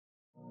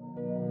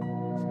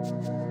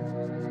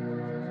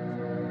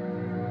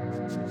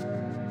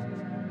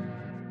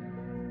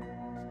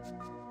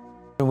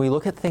When we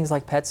look at things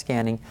like PET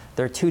scanning,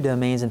 there are two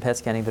domains in PET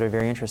scanning that are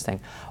very interesting.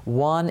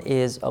 One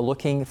is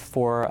looking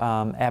for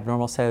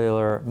abnormal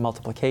cellular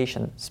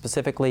multiplication,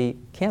 specifically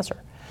cancer.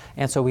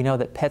 And so we know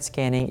that PET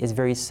scanning is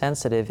very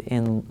sensitive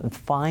in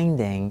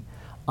finding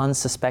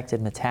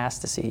unsuspected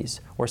metastases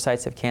or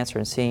sites of cancer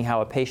and seeing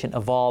how a patient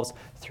evolves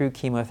through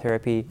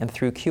chemotherapy and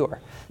through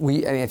cure. I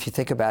mean, if you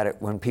think about it,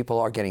 when people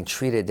are getting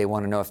treated, they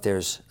want to know if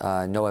there's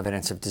no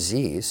evidence of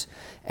disease,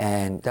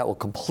 and that will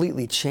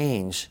completely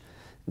change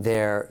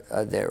their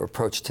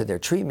approach to their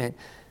treatment.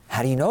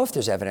 How do you know if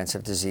there's evidence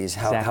of disease?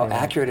 How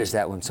accurate is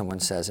that when someone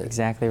says it?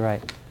 Exactly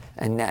right.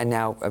 And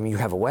now, I mean, you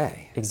have a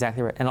way.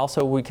 Exactly right. And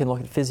also we can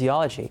look at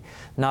physiology,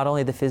 not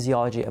only the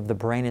physiology of the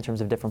brain in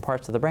terms of different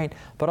parts of the brain,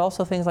 but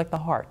also things like the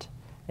heart.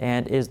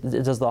 And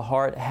does the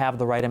heart have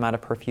the right amount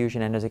of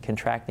perfusion, and is it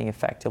contracting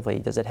effectively?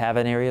 Does it have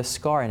an area of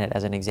scar in it,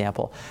 as an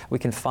example? We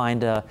can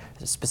find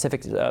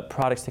specific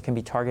products that can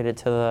be targeted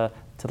to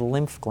the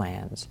lymph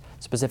glands,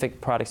 specific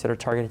products that are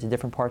targeted to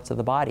different parts of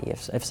the body.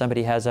 If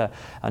somebody has a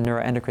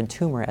neuroendocrine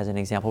tumor, as an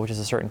example, which is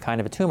a certain kind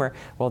of a tumor,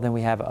 well, then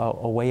we have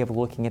a way of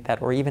looking at that,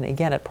 or even,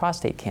 again, at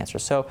prostate cancer.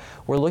 So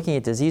we're looking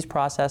at disease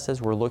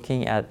processes, we're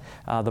looking at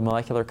the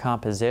molecular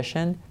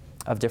composition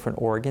of different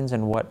organs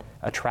and what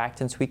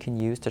attractants we can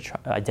use to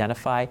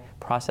identify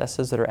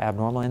processes that are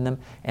abnormal in them.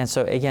 And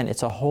so, again,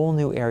 it's a whole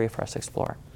new area for us to explore.